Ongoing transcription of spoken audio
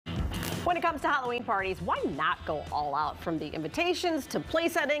When it comes to Halloween parties, why not go all out? From the invitations to play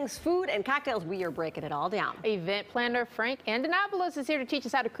settings, food, and cocktails, we are breaking it all down. Event planner Frank Andonoplas is here to teach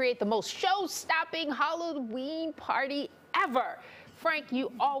us how to create the most show-stopping Halloween party ever. Frank,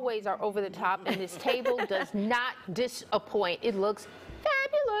 you always are over the top, and this table does not disappoint. It looks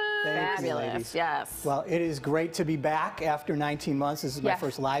fabulous. Fabulous, yes. Well, it is great to be back after 19 months. This is my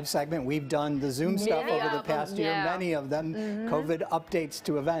first live segment. We've done the Zoom stuff over the past year, many of them, COVID updates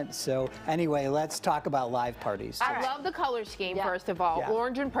to events. So anyway, let's talk about live parties. I love the color scheme, first of all.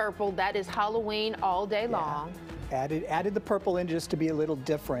 Orange and purple, that is Halloween all day long. Added the purple in just to be a little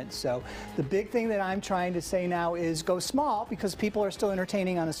different. So the big thing that I'm trying to say now is go small, because people are still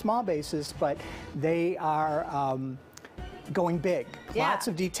entertaining on a small basis, but they are going big. Lots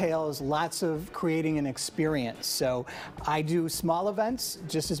of details, lots of creating an experience. So I do small events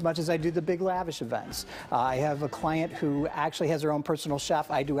just as much as I do the big lavish events. I have a client who actually has her own personal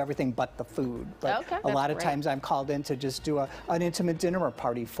chef. I do everything but the food. But a lot of times I'm called in to just do an intimate dinner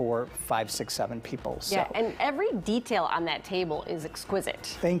party for 5, 6, 7 people. So. Yeah, and every detail on that table is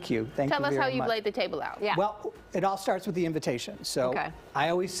exquisite. Thank you. Thank you very much. Tell us how you laid the table out. Well, it all starts with the invitation. So I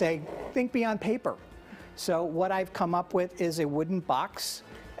always say, think beyond paper. So what I've come up with is a wooden box,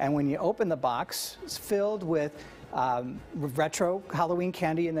 and when you open the box, it's filled with retro Halloween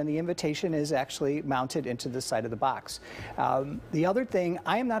candy, and then the invitation is actually mounted into the side of the box. The other thing,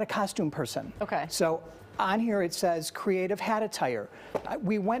 I am not a costume person. So on here it says creative hat attire.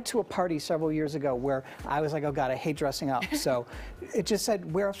 We went to a party several years ago where I was like, oh God, I hate dressing up. So it just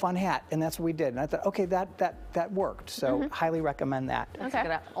said wear a fun hat, and that's what we did. And I thought, okay, that worked. So highly recommend that. That's a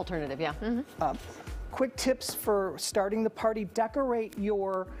good alternative, Quick tips for starting the party: decorate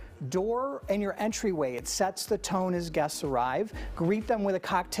your door and your entryway. It sets the tone as guests arrive. Greet them with a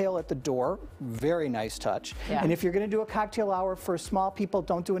cocktail at the door. Very nice touch. And if you're going to do a cocktail hour for small people,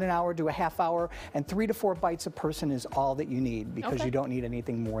 don't do it an hour, do a half hour, and 3 to 4 bites a person is all that you need, because you don't need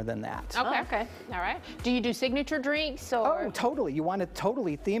anything more than that. Okay. All right. Do you do signature drinks? Or? Oh, totally. You want to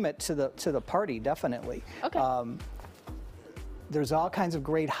totally theme it to the party, definitely. There's all kinds of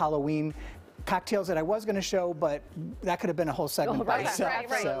great Halloween cocktails that I was going to show, but that could have been a whole segment by itself.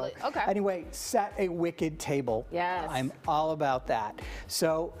 So anyway, set a wicked table. I'm all about that.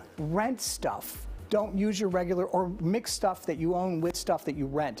 So rent stuff. Don't use your regular or mix stuff that you own with stuff that you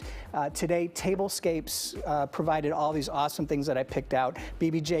rent. Today, Tablescapes provided all these awesome things that I picked out.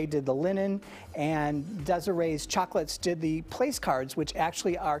 BBJ did the linen, and Desiree's Chocolates did the place cards, which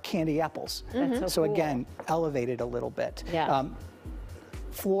actually are candy apples. So again, elevated a little bit.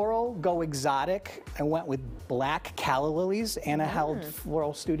 Floral, go exotic. I went with black calla lilies. Anna Held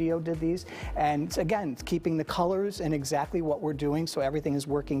Floral Studio did these. And again, keeping the colors and exactly what we're doing, so everything is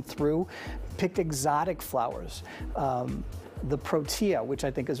working through. Picked exotic flowers. The protea, which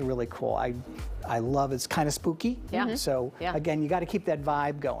I think is really cool. I love it's kind of spooky. So again, you got to keep that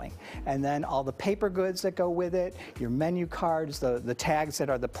vibe going. And then all the paper goods that go with it, your menu cards, the tags that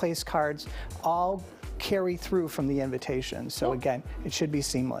are the place cards, all carry through from the invitation. So again, it should be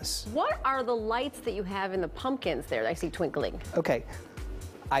seamless. What are the lights that you have in the pumpkins there that I see twinkling? Okay.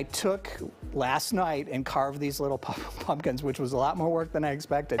 I took last night and carved these little pumpkins, which was a lot more work than I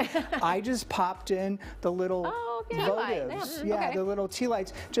expected. I just popped in the little votives, the little tea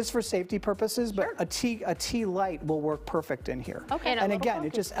lights, just for safety purposes, but a tea light will work perfect in here. And again,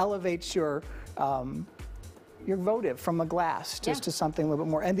 it just elevates your votive from a glass just to something a little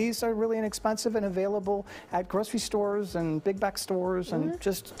bit more. And these are really inexpensive and available at grocery stores and big box stores, and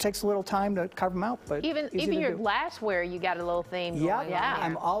just takes a little time to carve them out. But even your glassware, you got a little theme going on.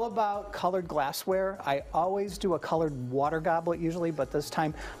 I'm all about colored glassware. I always do a colored water goblet usually, but this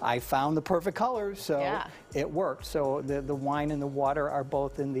time I found the perfect color, so it worked. So the wine and the water are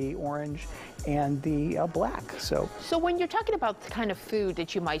both in the orange and the black. So when you're talking about the kind of food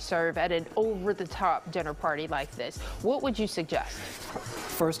that you might serve at an over-the-top dinner party like this, what would you suggest?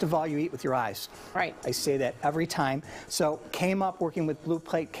 First of all, you eat with your eyes. I say that every time. So came up working with Blue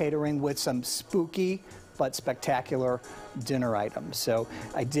Plate Catering with some spooky but spectacular dinner items. So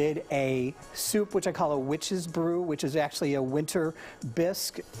I did a soup, which I call a witch's brew, which is actually a winter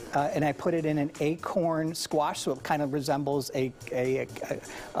bisque, and I put it in an acorn squash, so it kind of resembles a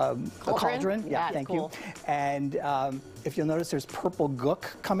cauldron. Thank you. And if you'll notice, there's purple gook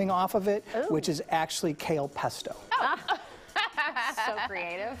coming off of it, which is actually kale pesto. So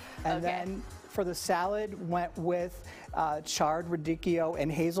creative. And then for the salad, went with charred radicchio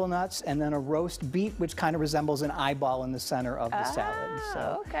and hazelnuts, and then a roast beet, which kind of resembles an eyeball in the center of the salad.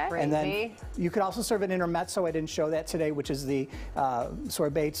 So, okay. And then you could also serve an intermezzo. I didn't show that today, which is the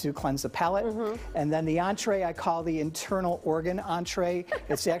sorbet to cleanse the palate. And then the entree I call the internal organ entree.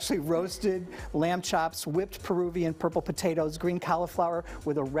 It's actually roasted lamb chops, whipped Peruvian purple potatoes, green cauliflower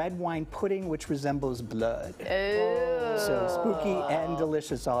with a red wine pudding, which resembles blood. Ooh. So spooky and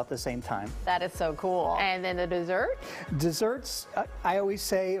delicious all at the same time. That is so cool. And then the dessert? Desserts, I always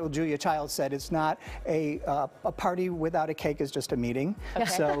say, well, Julia Child said, it's not a party without a cake is just a meeting. Okay.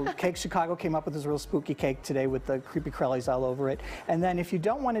 So Cake Chicago came up with this real spooky cake today with the creepy crellies all over it. And then if you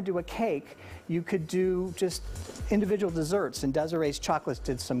don't want to do a cake, you could do just individual desserts. And Desiree's Chocolates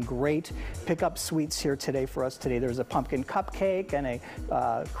did some great pickup sweets here today for us today. There's a pumpkin cupcake and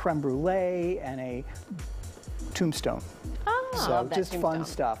a creme brulee and a tombstone. Oh, so just fun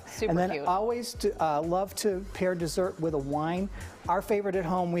stuff. Super and then cute. always love to pair dessert with a wine. Our favorite at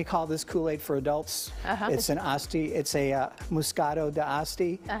home, we call this Kool-Aid for adults. It's an Asti. It's a Moscato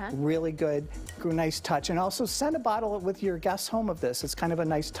d'Asti. Really good, nice touch. And also send a bottle with your guests home of this. It's kind of a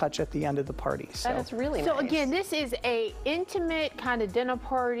nice touch at the end of the party. So. That is really nice. So again, this is a intimate kind of dinner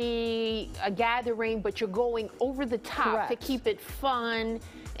party, a gathering, but you're going over the top to keep it fun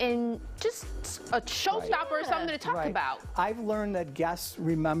and just a showstopper or something to talk about. I've learned that guests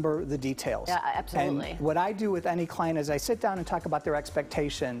remember the details. Yeah, absolutely. And what I do with any client is I sit down and talk about their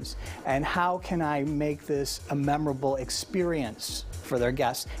expectations and how can I make this a memorable experience for their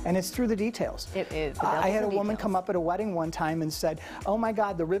guests, and it's through the details. It is. I had a woman come up at a wedding one time and said, "Oh my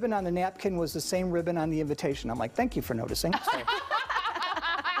God, the ribbon on the napkin was the same ribbon on the invitation." I'm like, "Thank you for noticing." So.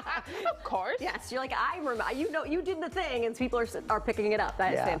 Of course. Yes, you're like, I remember, you did the thing, and people are picking it up.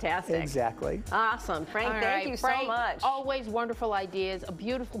 That is fantastic. Exactly. Awesome. Frank, thank you Frank, so much. Always wonderful ideas, a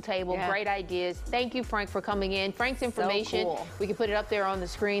beautiful table, great ideas. Thank you, Frank, for coming in. Frank's information, cool. we can put it up there on the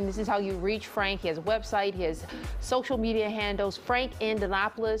screen. This is how you reach Frank. He has a website, he has social media handles, Frank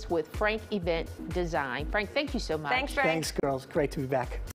Andonoplas with Frank Event Design. Frank, thank you so much. Thanks, Frank. Thanks, girls. Great to be back.